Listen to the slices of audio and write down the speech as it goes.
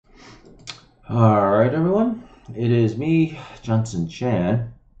Alright, everyone. It is me, Junson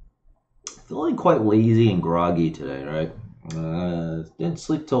Chan. Feeling quite lazy and groggy today, right? Didn't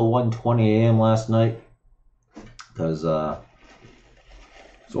sleep till 1:20 a.m. last night because was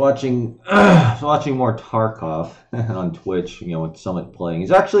watching more Tarkov on Twitch. With Summit playing. His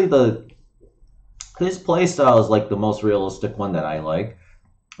playstyle is like the most realistic one that I like.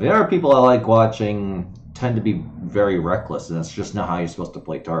 The other people I like watching tend to be very reckless, and that's just not how you're supposed to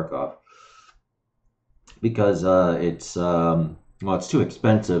play Tarkov. Because it's too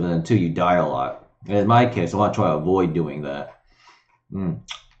expensive, and until you die a lot. And in my case, I want to try to avoid doing that. I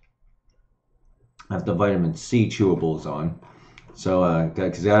have the vitamin C chewables on, so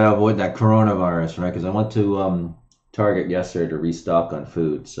because I gotta avoid that coronavirus, right? Because I went to Target yesterday to restock on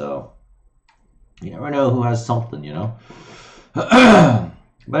food, so you never know who has something, But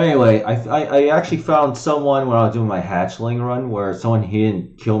anyway, I actually found someone when I was doing my hatchling run where he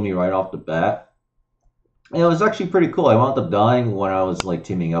didn't kill me right off the bat. And it was actually pretty cool. I wound up dying when I was like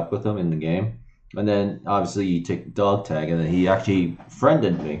teaming up with him in the game. And then obviously you take dog tag, and then he actually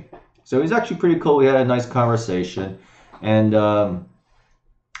friended me. So it was actually pretty cool. We had a nice conversation. And I'm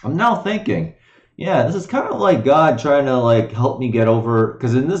now thinking, yeah, this is kind of like God trying to like help me get over,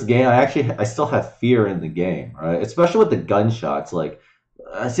 because in this game I still have fear in the game, right? Especially with the gunshots. Like,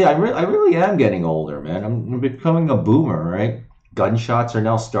 see, I really am getting older, man. I'm becoming a boomer, right? Gunshots are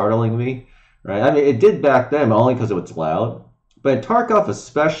now startling me. Right, I mean, it did back then, only because it's loud. But in Tarkov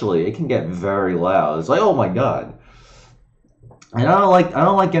especially, it can get very loud. It's like, oh my god. And I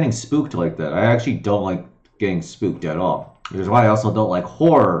don't like getting spooked like that. I actually don't like getting spooked at all. Which is why I also don't like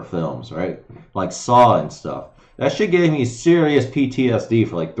horror films, right? Like Saw and stuff. That shit gave me serious PTSD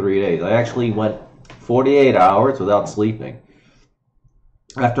for like 3 days. I actually went 48 hours without sleeping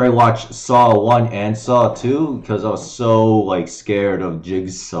after I watched Saw 1 and Saw 2, because I was so like scared of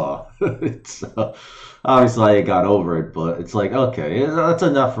Jigsaw. So obviously I got over it, but it's like, okay, that's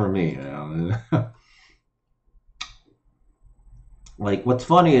enough for me. Like, what's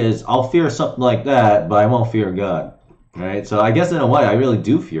funny is I'll fear something like that, but I won't fear God. Right? So I guess in a way I really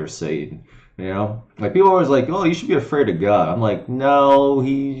do fear Satan. Like people are always like, oh, you should be afraid of God. I'm like, no,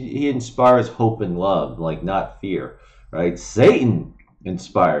 he inspires hope and love, like not fear. Right? Satan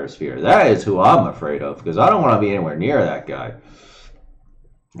inspires fear. That is who I'm afraid of, because I don't want to be anywhere near that guy.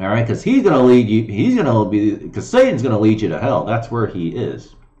 All right, because he's going to lead you. Because Satan's going to lead you to hell. That's where he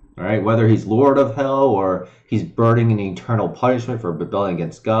is. All right, whether he's Lord of Hell or he's burning in eternal punishment for rebelling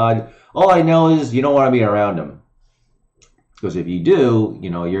against God. All I know is you don't want to be around him, because if you do,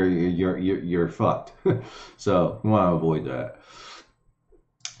 you're fucked. So you want to avoid that.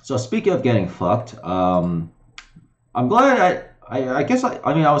 So speaking of getting fucked, I'm glad I guess I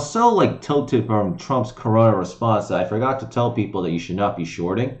was so like tilted from Trump's corona response that I forgot to tell people that you should not be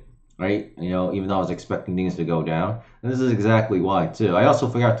shorting, right? Even though I was expecting things to go down. And this is exactly why too. I also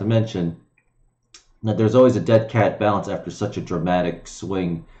forgot to mention that there's always a dead cat bounce after such a dramatic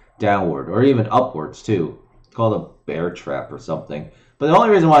swing downward or even upwards too. It's called a bear trap or something. But the only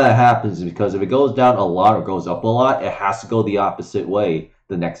reason why that happens is because if it goes down a lot or goes up a lot, it has to go the opposite way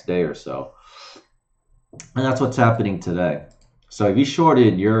the next day or so. And that's what's happening today. So if you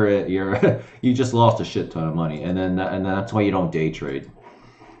shorted, you just lost a shit ton of money, and then that's why you don't day trade.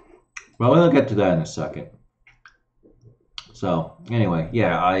 Well, we'll get to that in a second. So anyway,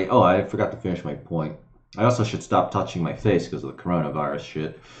 yeah, I forgot to finish my point. I also should stop touching my face because of the coronavirus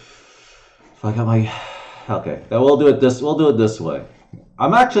shit. So I got my okay. We'll do it this way.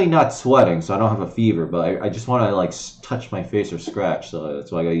 I'm actually not sweating, so I don't have a fever, but I just want to like touch my face or scratch. So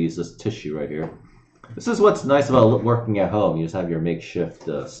that's why I gotta use this tissue right here. This is what's nice about working at home. You just have your makeshift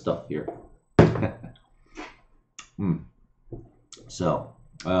stuff here. So,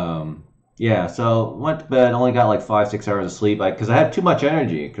 yeah. So went to bed. Only got like 5-6 hours of sleep. Because I had too much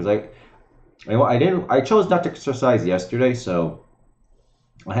energy. Because I chose not to exercise yesterday, so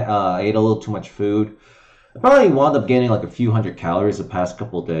I ate a little too much food. I probably wound up gaining like a few hundred calories the past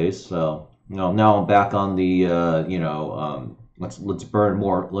couple of days. So now I'm back on the let's burn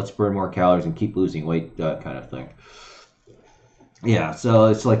more calories and keep losing weight kind of thing. Yeah, so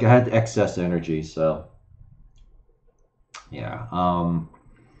it's like I had excess energy, so yeah.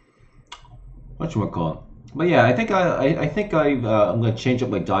 Whatchamacallit? But yeah, I think I'm gonna change up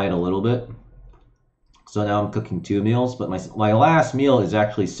my diet a little bit. So now I'm cooking 2 meals, but my last meal is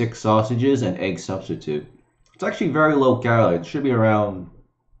actually 6 sausages and egg substitute. It's actually very low calorie. It should be around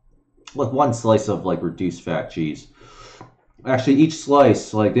with 1 slice of like reduced fat cheese. Actually, each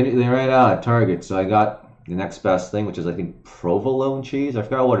slice, like they ran out at Target, so I got the next best thing, which is I think provolone cheese. I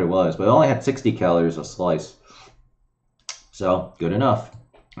forgot what it was, but it only had 60 calories a slice. So good enough.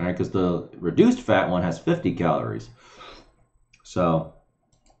 all right? Because the reduced fat one has 50 calories. So,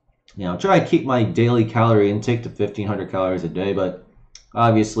 you know, I'm trying to keep my daily calorie intake to 1,500 calories a day, but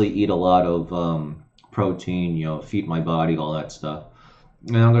obviously eat a lot of protein, you know, feed my body, all that stuff.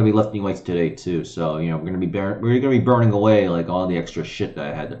 And I'm gonna be lifting weights today too, so you know we're gonna be burning away like all the extra shit that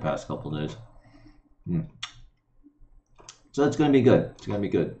I had the past couple days. So it's gonna be good. It's gonna be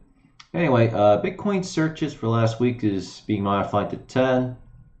good. Anyway, Bitcoin searches for last week is being modified to 10.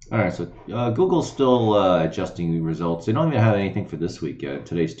 All right, so Google's still adjusting the results. They don't even have anything for this week yet.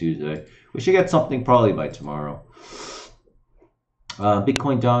 Today's Tuesday. We should get something probably by tomorrow.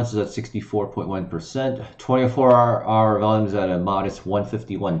 Bitcoin dominance is at 64.1%. 24-hour volume is at a modest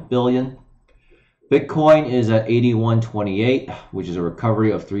 151 billion. Bitcoin is at 81.28, which is a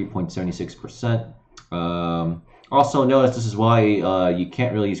recovery of 3.76%. Also notice this is why you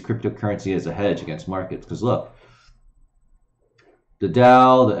can't really use cryptocurrency as a hedge against markets. Because look, the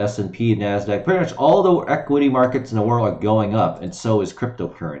Dow, the S&P, NASDAQ, pretty much all the equity markets in the world are going up, and so is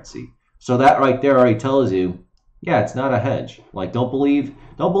cryptocurrency. So that right there already tells you, yeah, it's not a hedge. Like, don't believe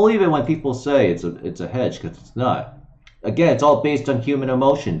it when people say it's a hedge, because it's not. Again, it's all based on human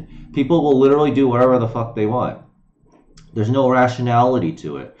emotion. People will literally do whatever the fuck they want. There's no rationality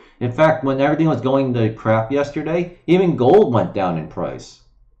to it. In fact, when everything was going to crap yesterday, even gold went down in price.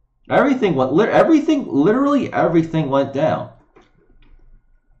 Literally everything went down.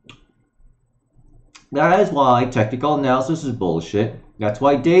 That is why technical analysis is bullshit. That's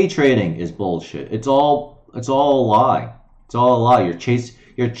why day trading is bullshit. It's all a lie. It's all a lie.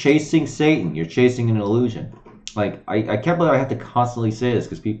 You're chasing Satan. You're chasing an illusion. Like, I can't believe I have to constantly say this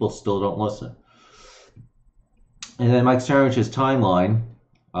because people still don't listen. And then Mike Sandwich's timeline,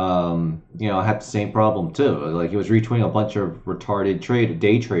 you know, had the same problem too. Like, he was retweeting a bunch of retarded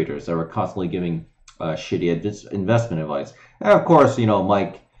day traders that were constantly giving shitty investment advice. And of course, you know,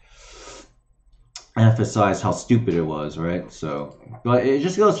 Mike emphasized how stupid it was, right? So, but it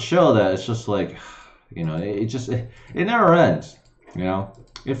just goes to show that it's just like, you know, it never ends, you know.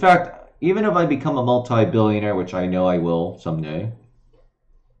 In fact, even if I become a multi-billionaire, which I know I will someday,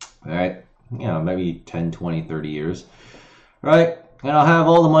 right? You know, maybe 10, 20, 30 years, right? And I'll have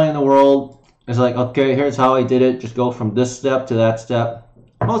all the money in the world. It's like, okay, here's how I did it. Just go from this step to that step.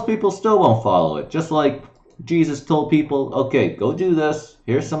 Most people still won't follow it. Just like Jesus told people, okay, go do this.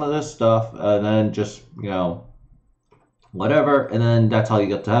 Here's some of this stuff. And then just, you know, whatever. And then that's how you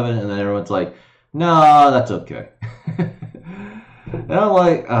get to heaven. And then everyone's like, no, that's okay. And I'm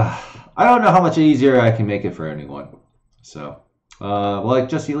like, I don't know how much easier I can make it for anyone. So, like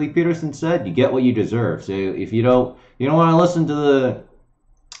Jesse Lee Peterson said, you get what you deserve. So if you don't want to listen to the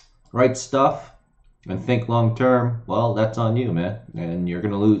right stuff and think long term, well, that's on you, man. And you're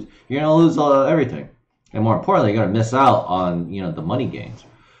gonna lose. You're gonna lose everything. And more importantly, you're gonna miss out on, you know, the money gains.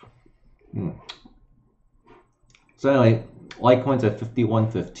 So anyway, Litecoin's at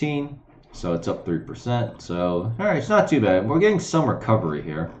 51.15, so it's up 3%. So all right, it's not too bad. We're getting some recovery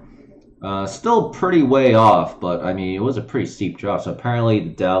here. Still pretty way off, but I mean, it was a pretty steep drop. So apparently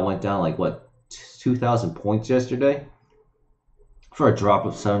the Dow went down like what, 2,000 points yesterday for a drop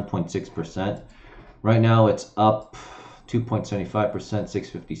of 7.6%. Right now it's up 2.75%,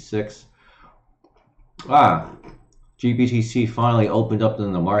 656. GBTC finally opened up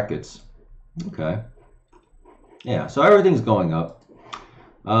in the markets. Okay. Yeah, so everything's going up.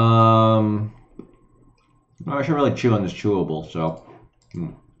 I should really chew on this chewable, so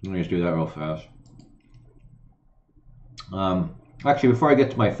let me just do that real fast. Actually, before I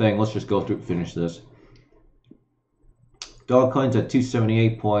get to my thing, let's just go through finish this. Altcoins at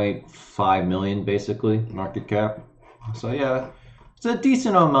 278.5 million, basically, market cap. So yeah, it's a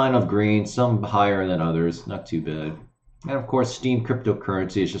decent amount of green, some higher than others, not too bad. And of course, Steam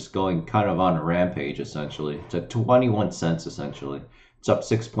cryptocurrency is just going kind of on a rampage, essentially. It's at 21 cents, essentially. It's up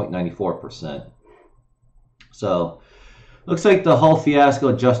 6.94%. So, looks like the whole fiasco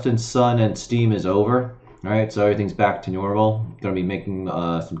of Justin Sun and Steam is over. Alright, so everything's back to normal. Gonna be making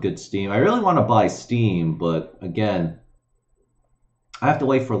some good Steam. I really want to buy Steam, but again, I have to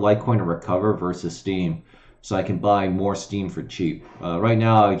wait for Litecoin to recover versus Steam, so I can buy more Steam for cheap. Right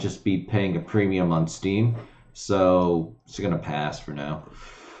now, I'd just be paying a premium on Steam, so it's gonna pass for now.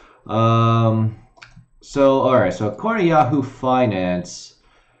 Alright, so according to Yahoo Finance,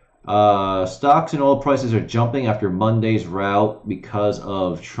 stocks and oil prices are jumping after Monday's rout because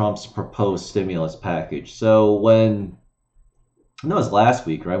of Trump's proposed stimulus package. So when, I know it was last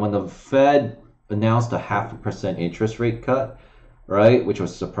week, right, when the Fed announced a 0.5% interest rate cut, right, which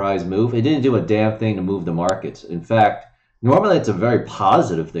was a surprise move, it didn't do a damn thing to move the markets. In fact, normally it's a very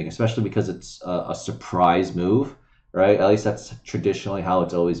positive thing, especially because it's a surprise move. right? At least that's traditionally how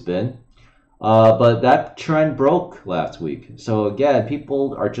it's always been. But that trend broke last week. So again,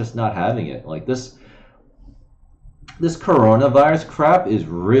 people are just not having it. Like this coronavirus crap is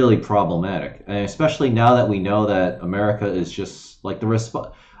really problematic, and especially now that we know that America is just like the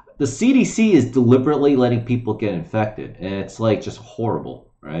CDC is deliberately letting people get infected, and it's like just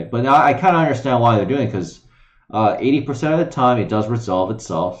horrible, right? But now I kind of understand why they're doing it, because 80% of the time it does resolve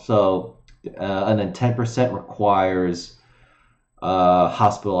itself. So and then 10% requires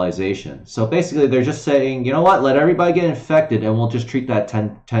hospitalization. So basically, they're just saying, you know what, let everybody get infected, and we'll just treat that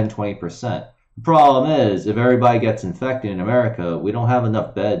 20%. The problem is, if everybody gets infected in America, we don't have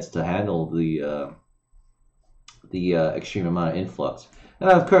enough beds to handle the extreme amount of influx. And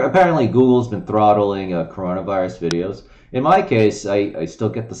apparently, Google's been throttling coronavirus videos. In my case, I still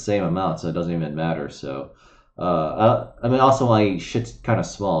get the same amount, so it doesn't even matter. So, I mean, also my shit's kind of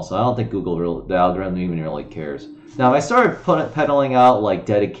small, so I don't think the algorithm even really cares. Now, if I started peddling out like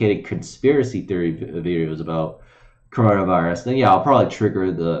dedicated conspiracy theory videos about coronavirus, then yeah, I'll probably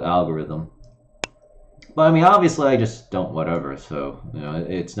trigger the algorithm. But I mean, obviously, I just don't whatever, so you know,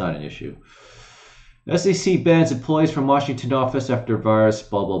 it's not an issue. SEC bans employees from Washington office after virus,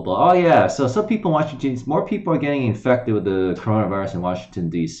 blah blah blah. Oh yeah, so some people in Washington, more people are getting infected with the coronavirus in Washington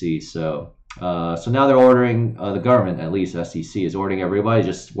D.C. So now they're ordering the government, at least SEC, is ordering everybody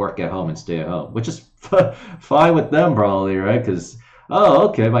just work at home and stay at home, which is fine with them probably, right? Because oh,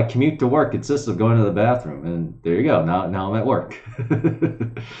 okay, my commute to work consists of going to the bathroom, and there you go. Now I'm at work.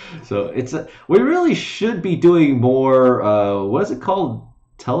 So we really should be doing more. What is it called?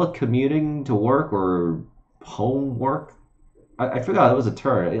 Telecommuting to work or home work? I forgot it was a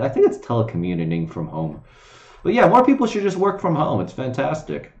term. I think it's telecommuting from home. But yeah, more people should just work from home. It's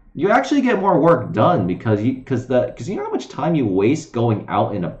fantastic. You actually get more work done because you know how much time you waste going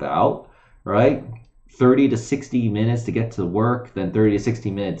out and about, right? 30 to 60 minutes to get to work, then 30 to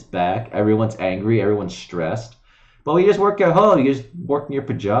 60 minutes back. Everyone's angry, everyone's stressed. But when you just work at home, you just work in your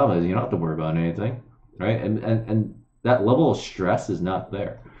pajamas. You don't have to worry about anything, right? And that level of stress is not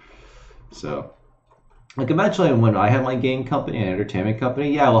there. So, like eventually when I have my game company and entertainment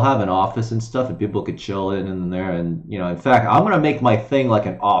company, yeah, we'll have an office and stuff and people could chill in there. And, you know, in fact, I'm going to make my thing like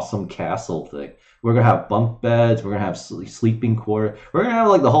an awesome castle thing. We're going to have bunk beds. We're going to have sleeping quarters. We're going to have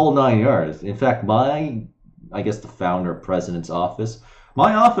like the whole 9 yards. In fact, I guess the founder president's office,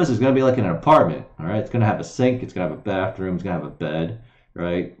 my office is going to be like an apartment. All right. It's going to have a sink. It's going to have a bathroom. It's going to have a bed.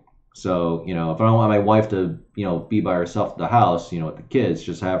 Right. So, you know, if I don't want my wife to, you know, be by herself at the house, you know, with the kids,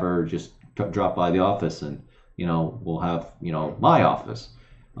 just have her just drop by the office and, you know, we'll have, you know, my office.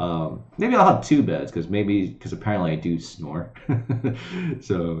 Maybe I'll have two beds because apparently I do snore.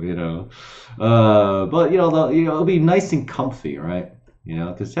 So, you know, but, you know, it'll be nice and comfy, right? You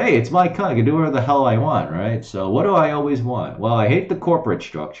know, because, hey, it's my country. I can do whatever the hell I want, right? So what do I always want? Well, I hate the corporate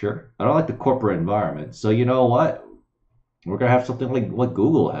structure. I don't like the corporate environment. So you know what? We're going to have something like what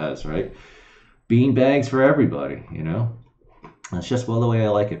Google has, right? Bean bags for everybody, you know? That's just the way I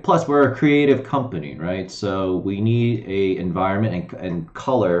like it. Plus, we're a creative company, right? So we need a environment and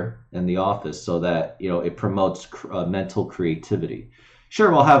color in the office so that, you know, it promotes mental creativity.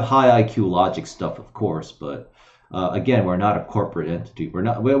 Sure, we'll have high IQ logic stuff, of course, but again, we're not a corporate entity. We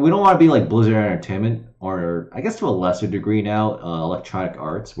don't want to be like Blizzard Entertainment, or I guess to a lesser degree now, Electronic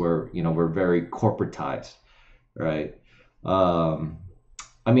Arts, where, you know, we're very corporatized, right?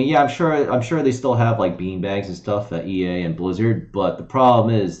 I mean, yeah, I'm sure they still have like beanbags and stuff at EA and Blizzard, but the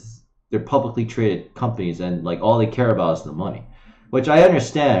problem is they're publicly traded companies and like all they care about is the money, which I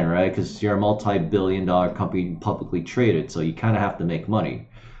understand, right? Because you're a multi-billion-dollar company publicly traded, so you kind of have to make money.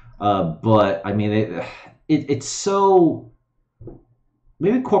 But I mean, it's so,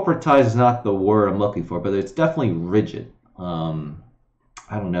 maybe corporatized is not the word I'm looking for, but it's definitely rigid. I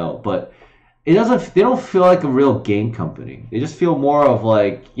don't know, but they don't feel like a real game company. They just feel more of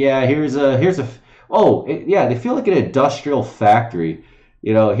like, yeah, they feel like an industrial factory.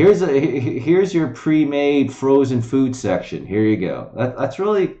 You know, here's your pre-made frozen food section. Here you go. That's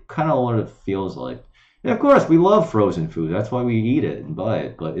really kind of what it feels like. And of course, we love frozen food. That's why we eat it and buy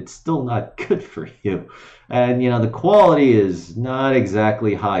it, but it's still not good for you. And, you know, the quality is not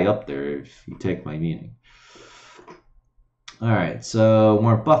exactly high up there, if you take my meaning. All right, so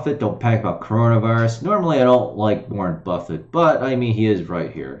Warren Buffett, don't panic about coronavirus. Normally, I don't like Warren Buffett, but I mean, he is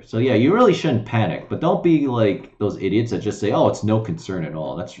right here. So yeah, you really shouldn't panic, but don't be like those idiots that just say, oh, it's no concern at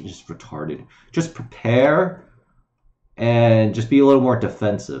all. That's just retarded. Just prepare and just be a little more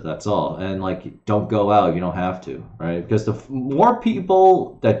defensive, that's all. And like, don't go out, you don't have to, right? Because the more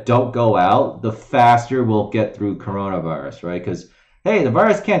people that don't go out, the faster we'll get through coronavirus, right? Because hey, the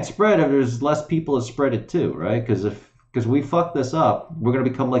virus can't spread if there's less people to spread it to, right? Because we fuck this up, we're gonna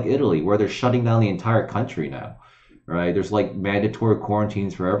become like Italy, where they're shutting down the entire country now, right? There's like mandatory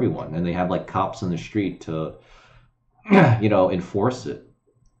quarantines for everyone, and they have like cops on the street to, enforce it.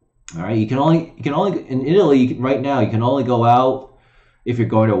 All right, you can only in Italy right now. You can only go out if you're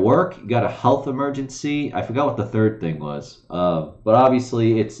going to work. You got a health emergency. I forgot what the third thing was, but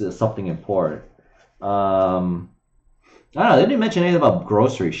obviously it's something important. Um, I don't know. They didn't mention anything about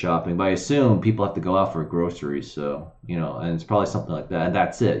grocery shopping, but I assume people have to go out for groceries. So and it's probably something like that. And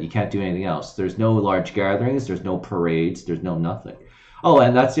that's it. You can't do anything else. There's no large gatherings. There's no parades. There's no nothing. Oh,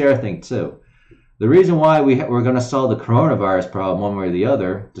 and that's the other thing too. The reason why we're going to solve the coronavirus problem one way or the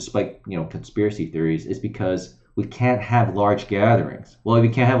other, despite conspiracy theories, is because we can't have large gatherings. Well, if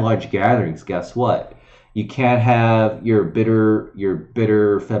you can't have large gatherings, guess what? You can't have your bitter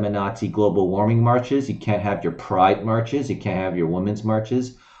feminazi global warming marches. You can't have your pride marches. You can't have your women's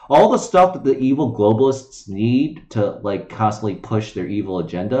marches. All the stuff that the evil globalists need to like constantly push their evil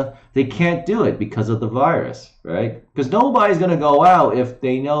agenda, they can't do it because of the virus, right? Because nobody's going to go out if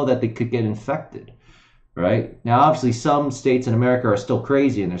they know that they could get infected, right? Now, obviously, some states in America are still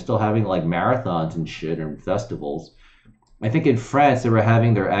crazy and they're still having like marathons and shit and festivals. I think in France they were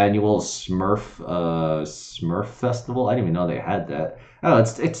having their annual Smurf festival. I didn't even know they had that. Oh,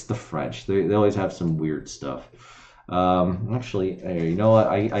 it's the French. They always have some weird stuff. Actually, you know what?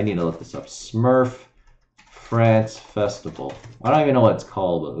 I need to look this up. Smurf France Festival. I don't even know what it's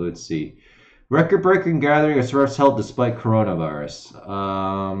called, but let's see. Record-breaking gathering of Smurfs held despite coronavirus.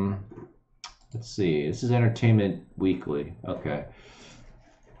 Let's see. This is Entertainment Weekly. Okay.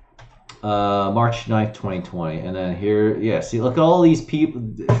 March 9th, 2020. And then here, yeah, see, look at all these people.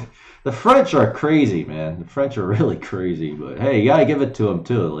 The French are crazy, man. The French are really crazy, but hey, you gotta give it to them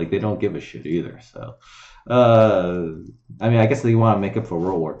too. Like, they don't give a shit either, so. I mean, I guess they want to make up for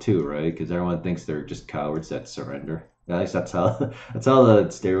World War II, right? Because everyone thinks they're just cowards that surrender. At least that's how the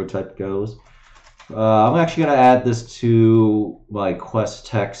stereotype goes. I'm actually gonna add this to my quest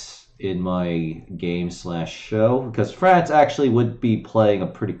text in my game/show because France actually would be playing a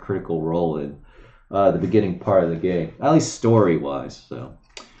pretty critical role in the beginning part of the game, at least story-wise. So,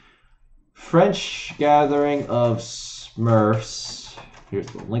 French gathering of Smurfs. Here's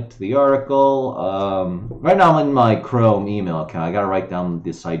the link to the article. Right now I'm in my Chrome email account. I gotta write down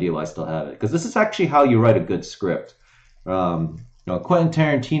this idea while I still have it. Because this is actually how you write a good script. Quentin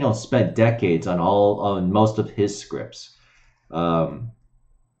Tarantino spent decades on most of his scripts.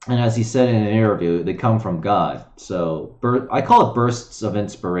 And as he said in an interview, they come from God. So I call it bursts of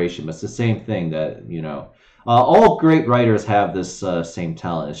inspiration, but it's the same thing that, all great writers have this same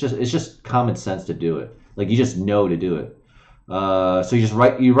talent. It's just common sense to do it. Like, you just know to do it. So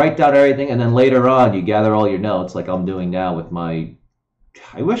you write down everything, and then later on you gather all your notes, like I'm doing now with my.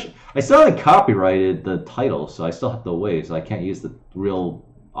 I wish I still haven't copyrighted the title, so I still have to wait. So I can't use the real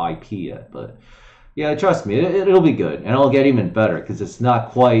IP yet, but yeah, trust me, it'll be good, and it'll get even better because it's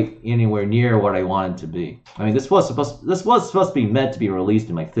not quite anywhere near what I want it to be. I mean, this was supposed to be meant to be released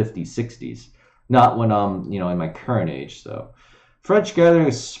in my 50s, 60s, not when I'm in my current age. So, French gathering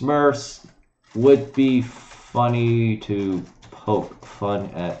of Smurfs would be funny to poke fun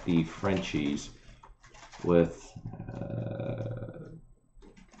at the Frenchies with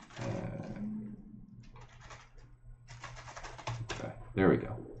okay, there we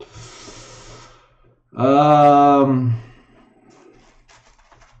go.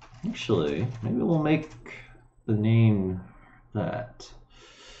 Actually, maybe we'll make the name that.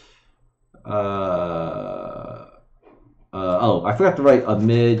 Oh, I forgot to write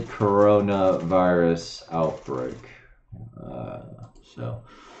amid coronavirus outbreak.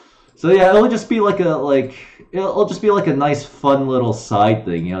 So yeah, it'll just be like it'll just be like a nice, fun little side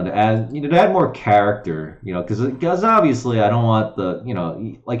thing, to add more character, because obviously I don't want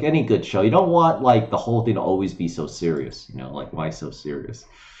like any good show, you don't want like the whole thing to always be so serious, like why so serious?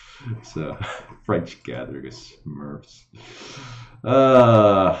 So French gathering of Smurfs.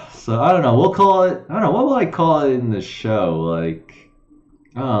 So I don't know. We'll call it. I don't know. What will I call it in the show? Like,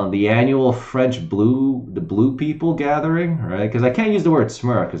 the annual French blue people gathering, right? Because I can't use the word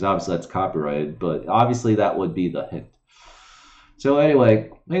Smurf because obviously that's copyrighted. But obviously that would be the hint. So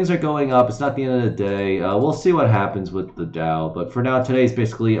anyway, things are going up. It's not the end of the day. We'll see what happens with the Dow. But for now, today is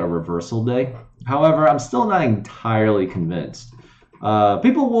basically a reversal day. However, I'm still not entirely convinced.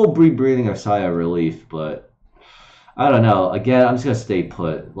 People will be breathing a sigh of relief, but I don't know. Again, I'm just going to stay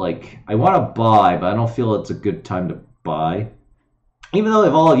put. Like, I want to buy, but I don't feel it's a good time to buy. Even though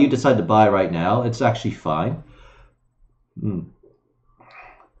if all of you decide to buy right now, it's actually fine.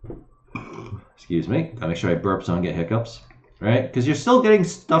 Excuse me. Gotta make sure I burp so I don't get hiccups. right? Because you're still getting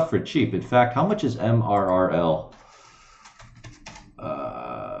stuff for cheap. In fact, how much is MRRL?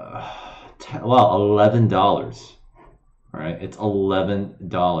 Well, $11. Right, it's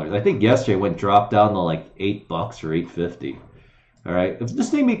 $11. I think yesterday it dropped down to like $8 or $8.50. All right, if this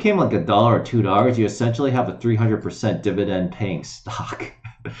thing became like $1 or $2, you essentially have a 300% dividend paying stock.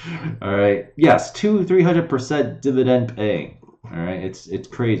 All right, yes, 300% dividend paying. All right, it's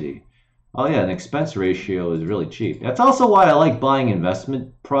crazy. Oh yeah, an expense ratio is really cheap. That's also why I like buying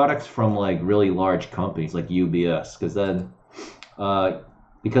investment products from like really large companies like UBS, because then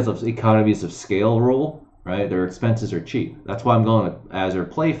because of economies of scale rule, right? Their expenses are cheap. That's why I'm going with Azure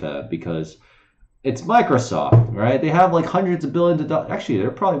PlayFab, because it's Microsoft, right? They have like hundreds of billions of dollars. Actually, they're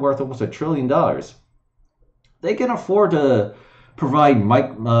probably worth almost $1 trillion. They can afford to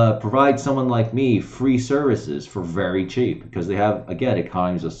provide someone like me free services for very cheap, because they have, again,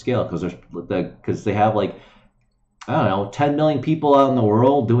 economies of scale, because they have like, I don't know, 10 million people out in the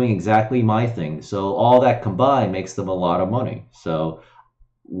world doing exactly my thing. So all that combined makes them a lot of money. So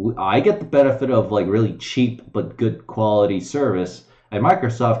I get the benefit of like really cheap but good quality service, and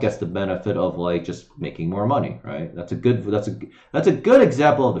Microsoft gets the benefit of like just making more money, right? That's a good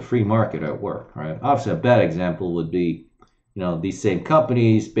example of the free market at work, right? Obviously, a bad example would be, these same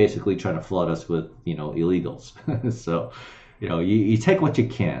companies basically trying to flood us with, illegals. So, you take what you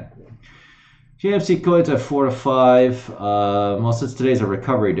can. GMC coins at 4 to 5. Well, since today's a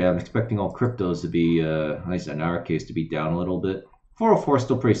recovery day, I'm expecting all cryptos to be, at least in our case, to be down a little bit. 404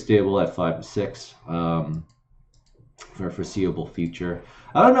 still pretty stable at 5 to 6 for a foreseeable future.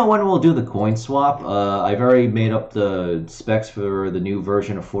 I don't know when we'll do the coin swap. I've already made up the specs for the new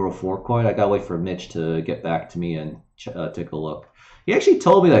version of 404 coin. I gotta wait for Mitch to get back to me and take a look. He actually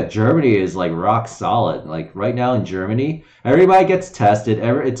told me that Germany is like rock solid. Like right now in Germany, everybody gets tested.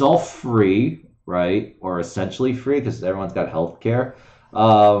 It's all free, right? Or essentially free, because everyone's got healthcare.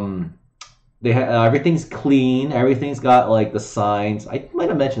 Everything's clean. Everything's got like the signs. I might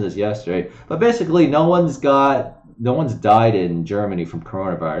have mentioned this yesterday, but basically no one's died in Germany from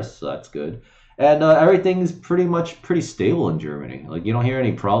coronavirus, so that's good. And everything's pretty stable in Germany. Like you don't hear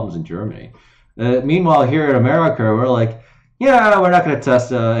any problems in Germany. Meanwhile, here in America, we're like, yeah, we're not going to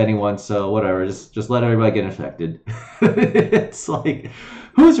test anyone, so whatever. Just let everybody get infected. It's like,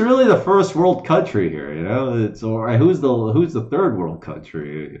 who's really the first world country here? Or who's the third world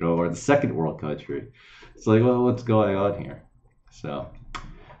country? Or the second world country? It's like, well, what's going on here? So,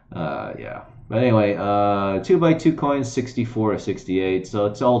 yeah. But anyway, 2x2 coins, 64 to 68. So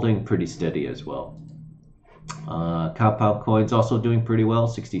it's all doing pretty steady as well. Compound coins also doing pretty well.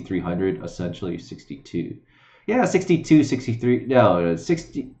 6,300 essentially, 62. Yeah, 62, 63. No,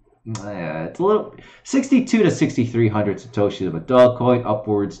 60. It's a little 62 to 6,300 Satoshi of a dog coin,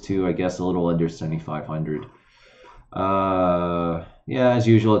 upwards to I guess a little under 7,500. Yeah, as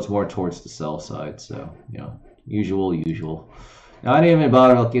usual, it's more towards the sell side. So usual. Now, I didn't even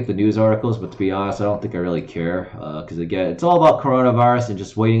bother looking at the news articles, but to be honest, I don't think I really care, because again, it's all about coronavirus and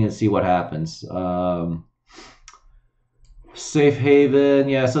just waiting and see what happens. Safe haven,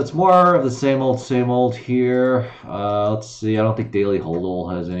 yeah, so it's more of the same old here. Let's see, I don't think Daily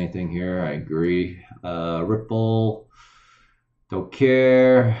Hodl has anything here. I agree. Ripple, don't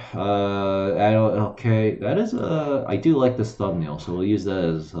care. Okay, that is I do like this thumbnail, so we'll use that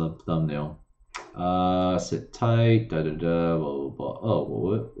as a thumbnail. Sit tight. Blah, blah, blah.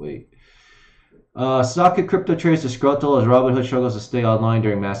 Oh, wait. Stock and crypto trades disgruntled as Robinhood struggles to stay online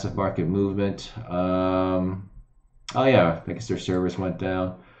during massive market movement. Oh yeah, I guess their service went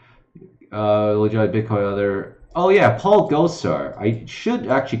down. Legit Bitcoin other. Oh yeah, Paul Gosar. I should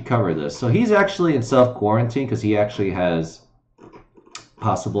actually cover this. So he's actually in self-quarantine because he actually has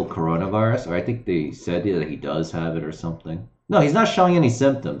possible coronavirus, or I think they said that he does have it or something. No, he's not showing any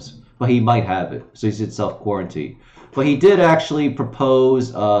symptoms, but he might have it. So he's in self-quarantine. But he did actually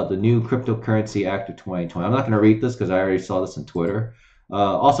propose the new Cryptocurrency Act of 2020. I'm not going to read this because I already saw this on Twitter.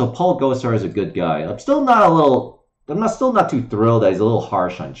 Also, Paul Gosar is a good guy. I'm still not too thrilled that he's a little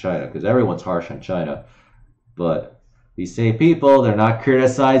harsh on China, because everyone's harsh on China. But these same people, they're not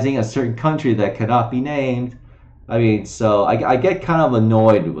criticizing a certain country that cannot be named. I mean, so I get kind of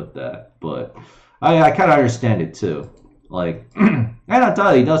annoyed with that, but I kind of understand it too. Like, and I'll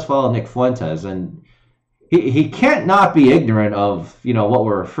tell you, he does follow Nick Fuentes, and he can't not be ignorant of what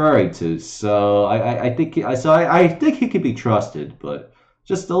we're referring to. So I think he could be trusted, but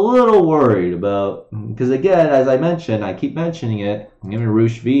just a little worried about, because again, as I mentioned, I keep mentioning it. Even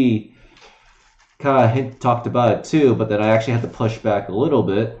Roosh V kind of talked about it too, but then I actually had to push back a little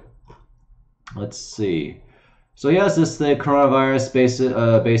bit. Let's see. So yes, this the coronavirus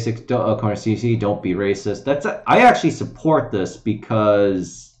basic CC, don't be racist. I actually support this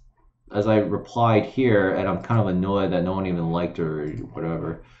because, as I replied here, and I'm kind of annoyed that no one even liked her or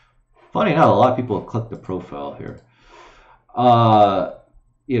whatever. Funny enough, a lot of people clicked the profile here.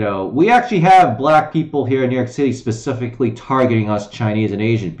 You know, we actually have black people here in New York City specifically targeting us Chinese and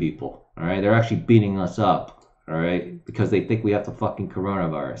Asian people. All right, they're actually beating us up. All right, because they think we have the fucking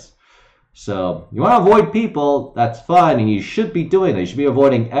coronavirus. So you want to avoid people, that's fine, and you should be doing that. You should be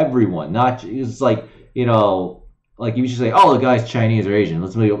avoiding everyone, not it's like, you know, like you should say, oh, the guy's Chinese or Asian,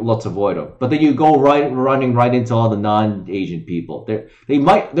 let's avoid him. But then you go running right into all the non-Asian people.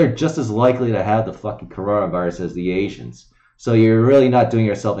 They're just as likely to have the fucking coronavirus as the Asians. So you're really not doing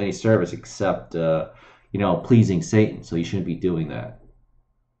yourself any service except, you know, pleasing Satan. So you shouldn't be doing that.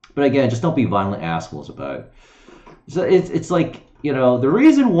 But again, just don't be violent assholes about it. So it's like, you know, the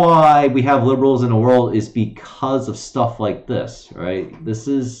reason why we have liberals in the world is because of stuff like this, right? This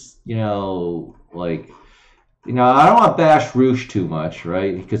is, you know, like, you know, I don't want to bash Roosh too much,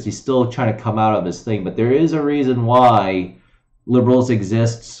 right? Because he's still trying to come out of his thing. But there is a reason why liberals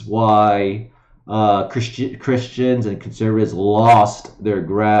exists, why Christians and conservatives lost their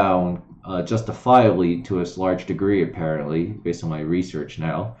ground justifiably to a large degree, apparently, based on my research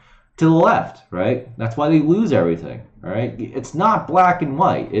now, to the left, right? That's why they lose everything, right? It's not black and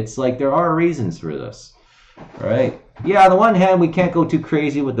white. It's like there are reasons for this, right? Yeah, on the one hand, we can't go too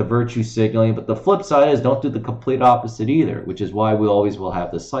crazy with the virtue signaling, but the flip side is don't do the complete opposite either, which is why we always will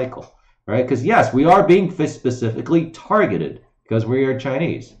have this cycle, right? Because yes, we are being specifically targeted because we are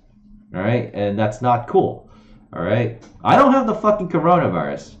Chinese, all right? And that's not cool, all right? I don't have the fucking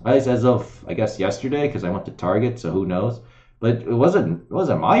coronavirus, as of, I guess, yesterday, because I went to Target, so who knows? But it wasn't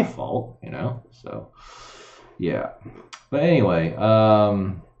my fault, you know. So, yeah. But anyway,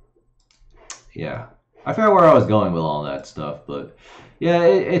 yeah. I forgot where I was going with all that stuff, but yeah,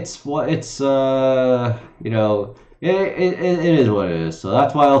 it's you know, it is what it is. So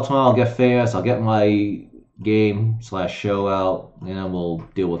that's why ultimately I'll get famous. I'll get my game/show out, and then we'll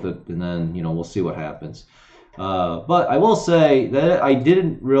deal with it, and then, you know, we'll see what happens. But I will say that I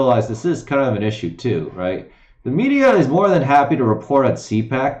didn't realize this is kind of an issue too, right? The media is more than happy to report on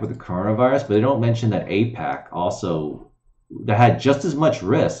CPAC with the coronavirus, but they don't mention that APAC also, that had just as much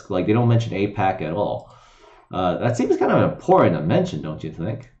risk. Like, they don't mention APAC at all. That seems kind of important to mention, don't you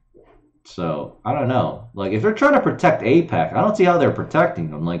think? So, I don't know. Like, if they're trying to protect APAC, I don't see how they're protecting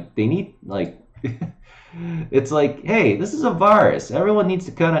them. Like, they need, like, it's like, hey, this is a virus. Everyone needs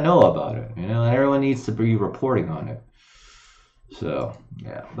to kind of know about it, you know, and everyone needs to be reporting on it. So,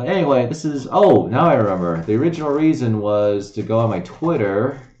 yeah. But anyway, this is... Oh, now I remember. The original reason was to go on my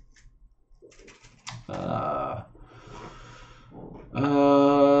Twitter. Let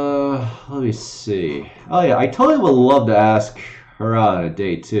me see. Oh, yeah. I totally would love to ask her out on a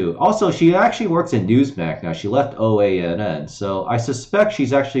date, too. Also, she actually works in Newsmax now. She left OANN. So, I suspect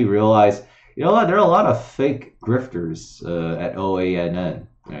she's actually realized, you know what? There are a lot of fake grifters at OANN,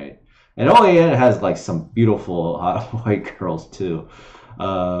 right? And OAN has like some beautiful hot white girls too,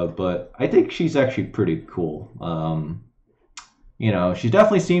 but I think she's actually pretty cool. You know, she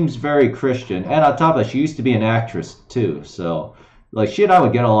definitely seems very Christian, and on top of that, she used to be an actress too. So, like, she and I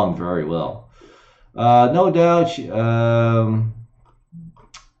would get along very well. No doubt.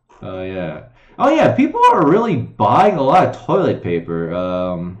 Yeah. Oh yeah, people are really buying a lot of toilet paper.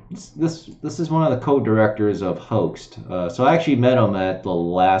 This is one of the co-directors of Hoaxed. So I actually met him at the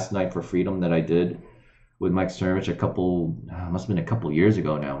last Night for Freedom that I did with Mike Sternich must have been a couple years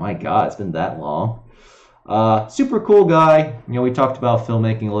ago now. My God, it's been that long. Super cool guy. You know, we talked about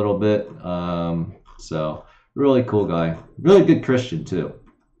filmmaking a little bit. So really cool guy. Really good Christian too.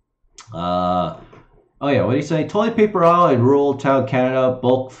 Oh yeah, what do you say? Toilet paper aisle in rural town Canada.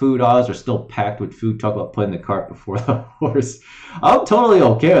 Bulk food aisles are still packed with food. Talk about putting the cart before the horse. I'm totally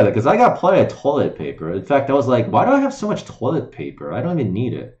okay with it because I got plenty of toilet paper. In fact, I was like, why do I have so much toilet paper? I don't even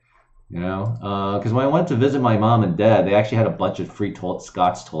need it. You know? Because when I went to visit my mom and dad, they actually had a bunch of free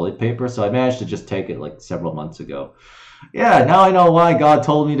Scott's toilet paper. So I managed to just take it like several months ago. Yeah, now I know why God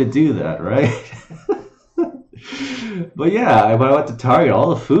told me to do that, right? But yeah, when I went to Target, all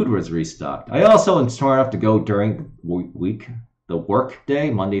the food was restocked. I also am smart enough to go during the work day,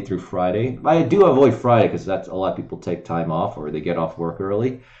 Monday through Friday. I do avoid Friday because that's a lot of people take time off or they get off work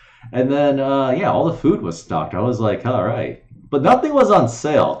early. And then, yeah, all the food was stocked. I was like, all right. But nothing was on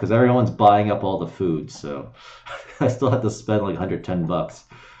sale because everyone's buying up all the food. So I still had to spend like $110.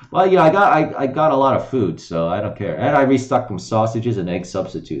 Well, yeah, I got a lot of food, so I don't care. And I restocked some sausages and egg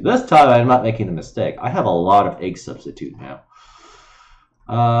substitute. This time, I'm not making the mistake. I have a lot of egg substitute now.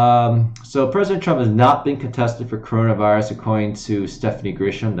 So President Trump has not been contested for coronavirus, according to Stephanie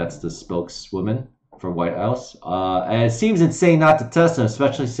Grisham. That's the spokeswoman for White House. And it seems insane not to test him,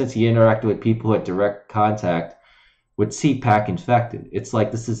 especially since he interacted with people who had direct contact with CPAC infected. It's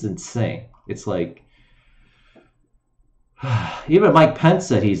like, this is insane. It's like, even Mike Pence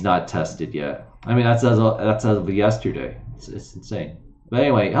said he's not tested yet. I mean, that's as of yesterday. It's insane. But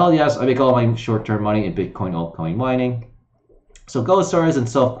anyway, hell yes, I make all my short-term money in Bitcoin altcoin mining. So Gosar is in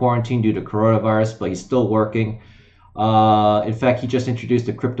self-quarantine due to coronavirus, but he's still working. In fact, he just introduced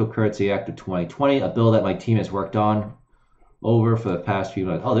the Cryptocurrency Act of 2020, a bill that my team has worked on over for the past few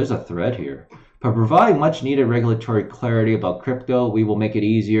months. Oh, there's a thread here. By providing much needed regulatory clarity about crypto, we will make it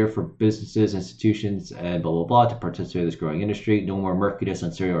easier for businesses, institutions, and blah, blah, blah to participate in this growing industry. No more murkiness,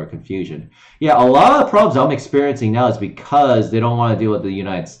 uncertainty, or confusion. Yeah, a lot of the problems I'm experiencing now is because they don't want to deal with the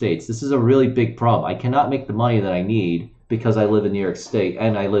United States. This is a really big problem. I cannot make the money that I need because I live in New York State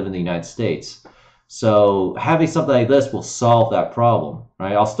and I live in the United States. So having something like this will solve that problem,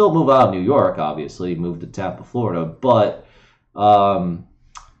 right? I'll still move out of New York, obviously, move to Tampa, Florida, but I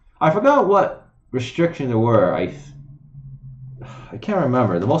forgot what restriction there were. I can't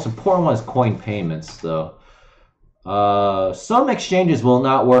remember. The most important one is coin payments, though. Some exchanges will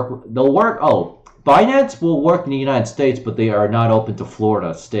not work. They'll work. Oh, Binance will work in the United States, but they are not open to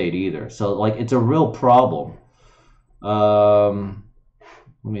Florida State either. So, like, it's a real problem.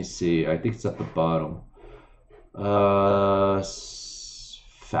 Let me see. I think it's at the bottom. FAQ?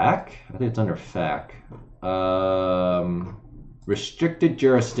 I think it's under FAQ. Restricted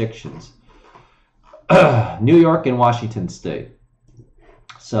jurisdictions. New York and Washington State.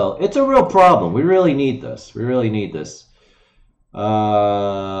 So it's a real problem. We really need this. We really need this.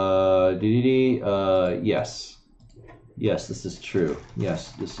 Yes. Yes, this is true.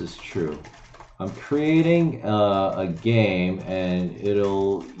 Yes, this is true. I'm creating a game and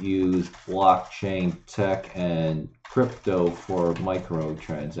it'll use blockchain tech and crypto for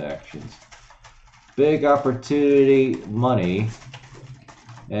microtransactions. Big opportunity, money.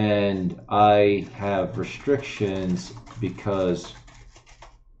 And I have restrictions because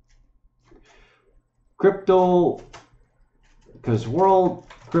world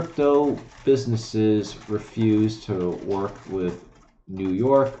crypto businesses refuse to work with New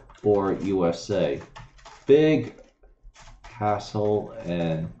York or USA. Big hassle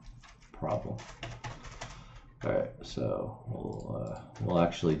and problem. All right, so we'll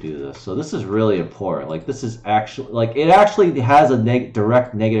actually do this. So this is really important. Like, this is actually, like, it actually has a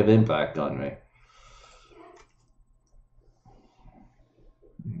direct negative impact on me.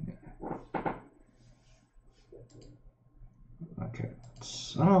 Okay,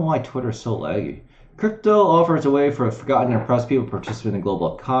 so I don't know why Twitter is so laggy. Crypto offers a way for forgotten and oppressed people to participate in the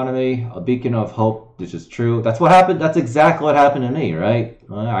global economy, a beacon of hope. This is true. That's what happened. That's exactly what happened to me, right?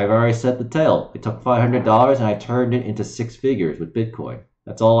 I've already set the tale. I took $500 and I turned it into 6 figures with Bitcoin.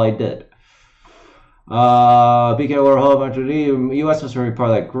 That's all I did. Beacon of hope. U.S. must be part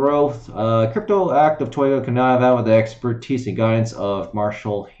of that growth. Crypto Act of 2020 cannot have with the expertise and guidance of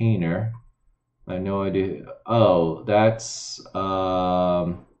Marshall Hayner. I have no idea. Oh, that's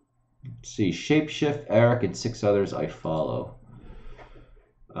let's see, Shapeshift, Eric, and 6 others I follow.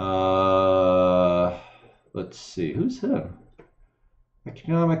 Let's see, who's him?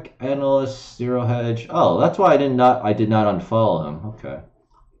 Economic analyst, Zero Hedge. Oh, that's why I did not unfollow him. Okay.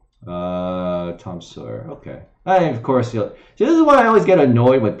 Tom Sawyer. Okay. And of course, see, this is why I always get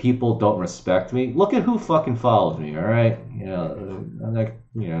annoyed when people don't respect me. Look at who fucking follows me. All right. You know, I'm like,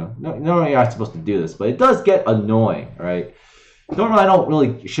 you know, no, you're not supposed to do this, but it does get annoying, right? Normally, I don't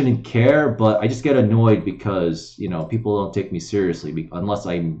really shouldn't care, but I just get annoyed because, you know, people don't take me seriously unless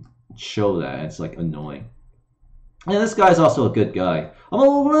I show that. It's like annoying. And this guy's also a good guy. I'm a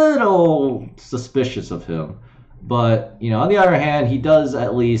little suspicious of him, but, you know, on the other hand, he does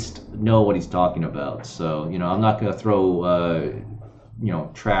at least know what he's talking about. So, you know, I'm not going to throw, you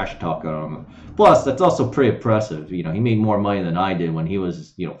know, trash talk on him. Plus, that's also pretty impressive. You know, he made more money than I did when he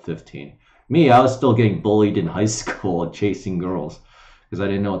was, you know, 15. Me, I was still getting bullied in high school and chasing girls because I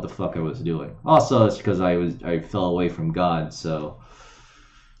didn't know what the fuck I was doing. Also, it's because I fell away from God, so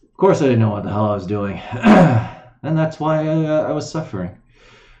of course I didn't know what the hell I was doing. And that's why I was suffering.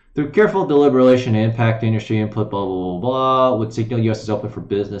 Through careful deliberation and impact industry input, blah, blah, blah, blah, would signal U.S. is open for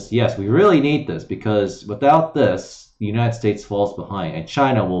business. Yes, we really need this because without this, the United States falls behind and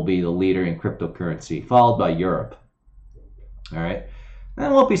China will be the leader in cryptocurrency, followed by Europe. All right. And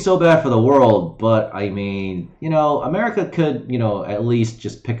it won't be so bad for the world, but I mean, you know, America could, you know, at least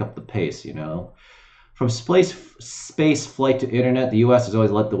just pick up the pace, you know. From space flight to internet, the U.S. has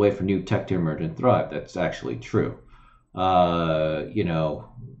always led the way for new tech to emerge and thrive. That's actually true. you know,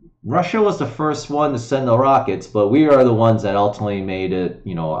 Russia was the first one to send the rockets, but we are the ones that ultimately made it,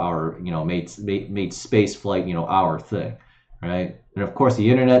 made space flight, our thing, right? And of course, the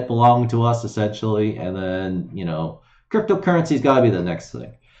internet belonged to us essentially, and then, cryptocurrency's got to be the next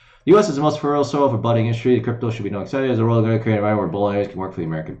thing. The U.S. is the most fertile soil for budding industry. The crypto should be no exception. As a role, going to create an environment where billionaires can work for the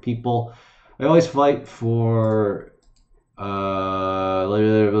American people. I always fight for crypto.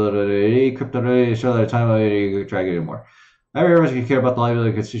 Show that time I try to get more. Every person can care about the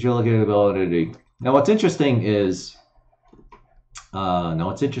livelihood because you're looking at the ability. Now, what's interesting is,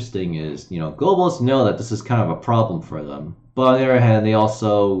 globalists know that this is kind of a problem for them. But on the other hand, they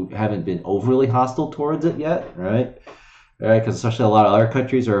also haven't been overly hostile towards it yet, right? Right, because especially a lot of other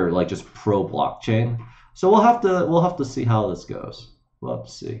countries are like just pro blockchain. So we'll have to see how this goes. We'll have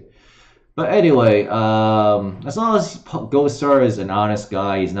to see. But anyway, as long as Gosar is an honest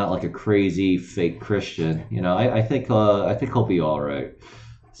guy, he's not like a crazy fake Christian. I think he'll be all right.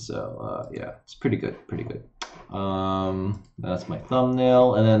 So yeah, it's pretty good, pretty good. That's my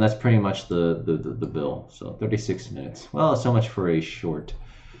thumbnail, and then that's pretty much the bill. So 36 minutes. Well, so much for a short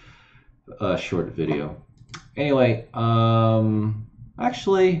video. Anyway,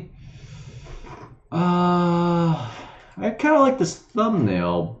 actually, I kind of like this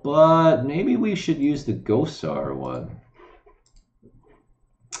thumbnail, but maybe we should use the Gosar one.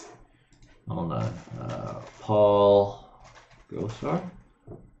 Hold on, Paul Gosar.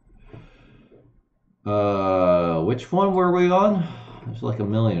 Which one were we on? There's like a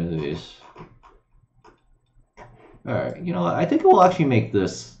million of these. All right, I think we'll actually make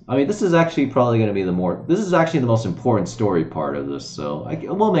this. I mean, this is actually probably going to be this is actually the most important story part of this, so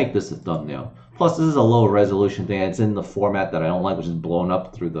we'll make this a thumbnail. Plus, this is a low resolution thing. It's in the format that I don't like, which is blown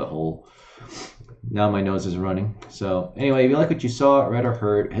up through the whole. Now my nose is running. So anyway, if you like what you saw, read, or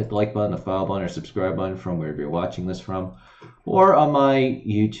heard, hit the like button, the follow button, or subscribe button from wherever you're watching this from, or on my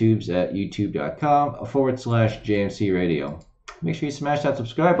YouTubes at youtube.com/JMC Radio. Make sure you smash that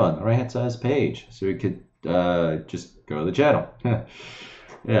subscribe button on the right-hand side of this page so you could just go to the channel.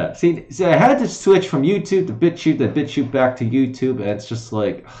 Yeah, see, I had to switch from YouTube to BitChute, then BitChute back to YouTube, and it's just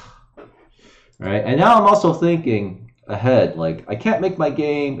like, right? And now I'm also thinking ahead, like, I can't make my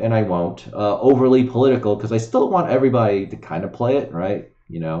game, and I won't, overly political, because I still want everybody to kind of play it, right?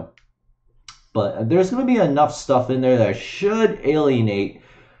 But there's going to be enough stuff in there that should alienate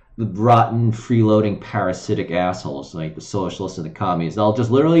the rotten, freeloading, parasitic assholes, like the socialists and the communists. They'll just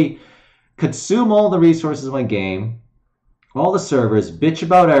literally consume all the resources of my game, all the servers, bitch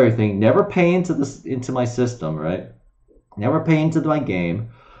about everything, never pay into my system, right? Never pay into my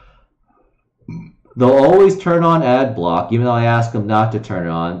game. They'll always turn on ad block, even though I ask them not to turn it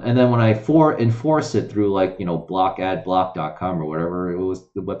on. And then when I enforce it through, like, blockadblock.com or whatever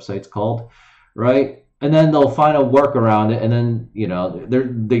the website's called, right? And then they'll find a workaround it, and then,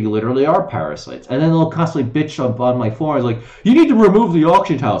 they literally are parasites. And then they'll constantly bitch up on my forums, like, you need to remove the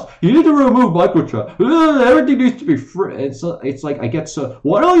auction house. You need to remove microtrap. Everything needs to be free. It's like, I get so,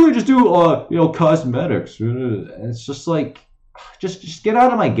 why don't you just do, cosmetics? And it's just like, just get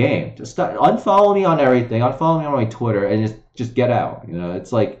out of my game. Just unfollow me on everything. Unfollow me on my Twitter, and just get out.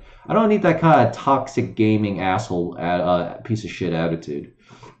 It's like, I don't need that kind of toxic gaming asshole piece of shit attitude.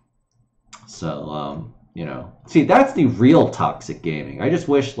 So, see, that's the real toxic gaming. I just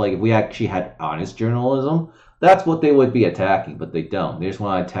wish, like, if we actually had honest journalism, that's what they would be attacking, but they don't. They just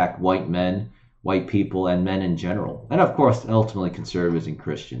want to attack white men, white people, and men in general. And, of course, ultimately conservatives and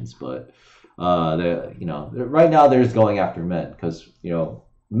Christians, but, right now they're just going after men because,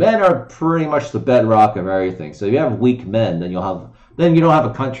 men are pretty much the bedrock of everything. So if you have weak men, then you don't have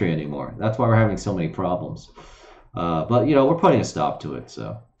a country anymore. That's why we're having so many problems. But, we're putting a stop to it,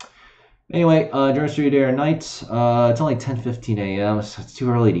 so. Anyway, during studio day or night, it's only 10:15 a.m., so it's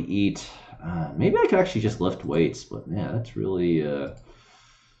too early to eat. Maybe I could actually just lift weights, but man, that's really,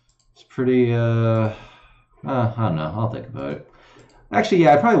 it's pretty, I don't know, I'll think about it. Actually,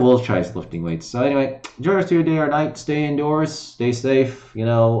 yeah, I probably will try lifting weights. So anyway, enjoy the studio day or night, stay indoors, stay safe,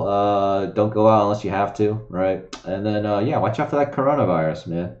 don't go out unless you have to, right? And then, yeah, watch out for that coronavirus,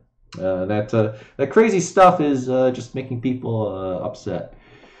 man. That crazy stuff is just making people upset.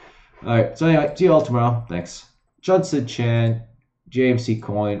 Alright, so anyway, see you all tomorrow. Thanks. Junson Chan, JMC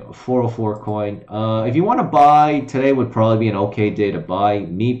Coin, 404 Coin. If you want to buy, today would probably be an okay day to buy.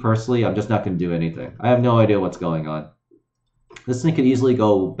 Me, personally, I'm just not going to do anything. I have no idea what's going on. This thing could easily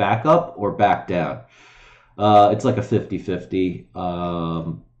go back up or back down. It's like a 50-50.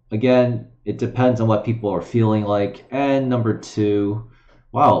 Again, it depends on what people are feeling like. And number two,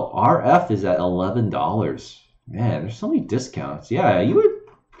 wow, RF is at $11. Man, there's so many discounts. Yeah, you would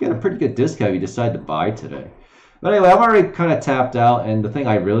get a pretty good discount if you decide to buy today. But anyway, I'm already kind of tapped out, and the thing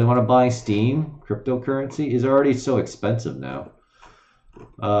I really want to buy, Steam, cryptocurrency, is already so expensive now.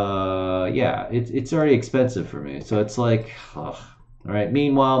 Yeah, it's already expensive for me. So it's like, ugh. All right.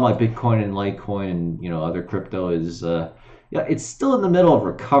 Meanwhile, my Bitcoin and Litecoin and other crypto is yeah, it's still in the middle of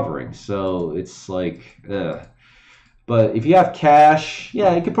recovering. So it's like, but if you have cash,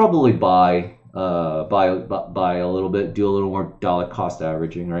 yeah, you could probably buy a little bit, do a little more dollar cost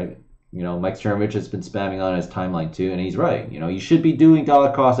averaging, right? Mike Chernovich has been spamming on his timeline too, and he's right. You should be doing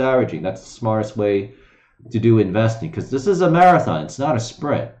dollar cost averaging. That's the smartest way to do investing, because this is a marathon. It's not a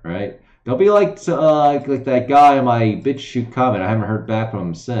sprint, right? Don't be like that guy in my BitChute comment. I haven't heard back from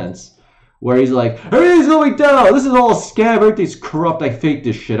him since, where he's like, everything's going down. This is all a scam. Everything's corrupt. I faked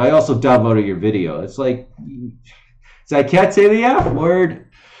this shit. I also downloaded your video. It's like, so I can't say the F word.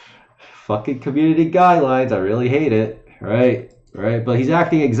 Fucking community guidelines. I really hate it, right? Right, but he's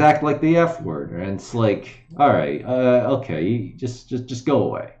acting exactly like the F word, and it's like, all right, okay, just go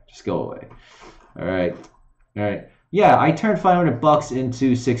away, just go away. All right. Yeah, I turned $500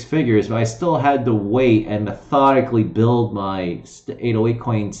 into six figures, but I still had to wait and methodically build my 808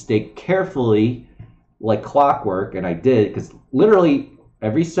 coin stake carefully, like clockwork, and I did, because literally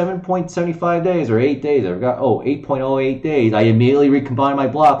every 7.75 days or 8 days, I've got 8.08 days, I immediately recombined my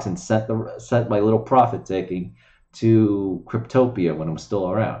blocks and sent my little profit taking to Cryptopia when I'm still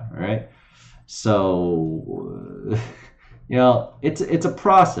around, all right? So, it's a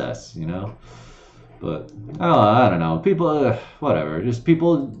process, But I don't know. People, whatever. Just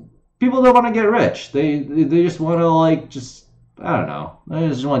people don't want to get rich. They just want to I don't know. They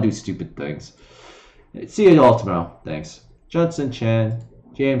just want to do stupid things. See you all tomorrow. Thanks. Junson Chan,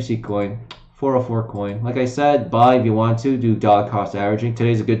 JMC Coin, 404 Coin. Like I said, buy if you want to. Do dollar cost averaging.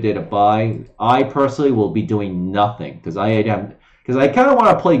 Today's a good day to buy. I personally will be doing nothing because I kind of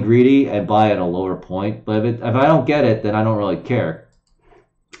want to play greedy and buy at a lower point. But if I don't get it, then I don't really care,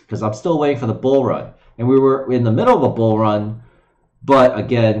 because I'm still waiting for the bull run. And we were in the middle of a bull run, but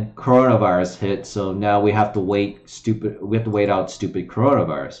again, coronavirus hit, so now we have to wait out stupid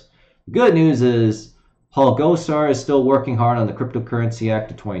coronavirus. The good news is Paul Gosar is still working hard on the Cryptocurrency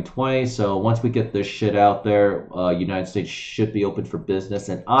Act of 2020, so once we get this shit out there, United States should be open for business,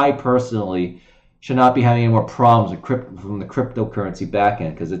 and I personally should not be having any more problems from the cryptocurrency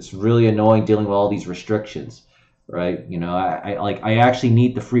backend, because it's really annoying dealing with all these restrictions. Right, I actually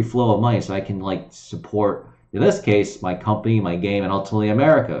need the free flow of money so I can support, in this case, my company, my game, and ultimately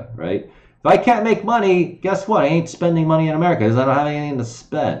America. Right, if I can't make money, guess what? I ain't spending money in America because I don't have anything to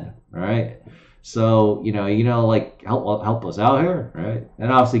spend. All right, so help us out here, right? And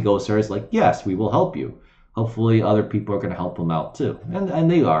obviously, Gosar is like, yes, we will help you. Hopefully, other people are going to help them out too,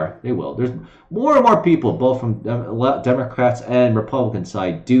 and they will. There's more and more people, both from Democrats and Republican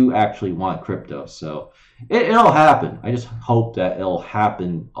side, do actually want crypto. So. It'll happen. I just hope that it'll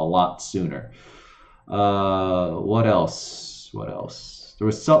happen a lot sooner. What else? There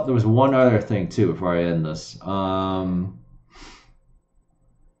was one other thing too before I end this. Oh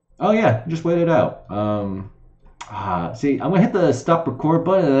yeah, just wait it out. See, I'm gonna hit the stop record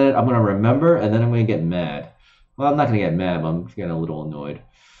button, and then I'm gonna remember, and then I'm gonna get mad. Well, I'm not gonna get mad, but I'm getting a little annoyed.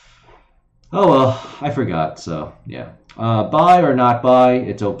 Oh well, I forgot. So yeah. Buy or not buy,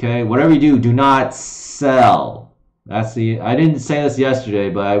 it's okay. Whatever you do, do not sell. I didn't say this yesterday,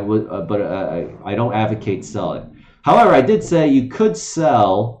 but I don't advocate selling. However, I did say you could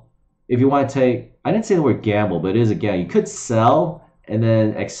sell if you want to take. I didn't say the word gamble, but it is a gamble. You could sell and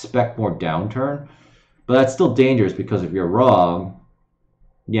then expect more downturn, but that's still dangerous, because if you're wrong,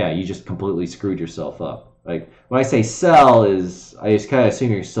 yeah, you just completely screwed yourself up. Like, when I say sell, I just kind of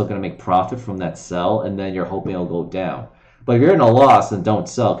assume you're still going to make profit from that sell, and then you're hoping it'll go down. But if you're in a loss, then don't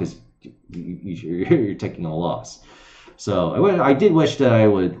sell, because you're taking a loss. So I did wish that I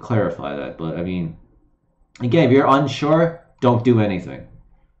would clarify that. But, I mean, again, if you're unsure, don't do anything.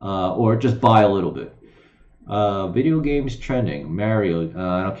 Or just buy a little bit. Video games trending. Mario.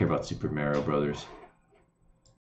 I don't care about Super Mario Brothers.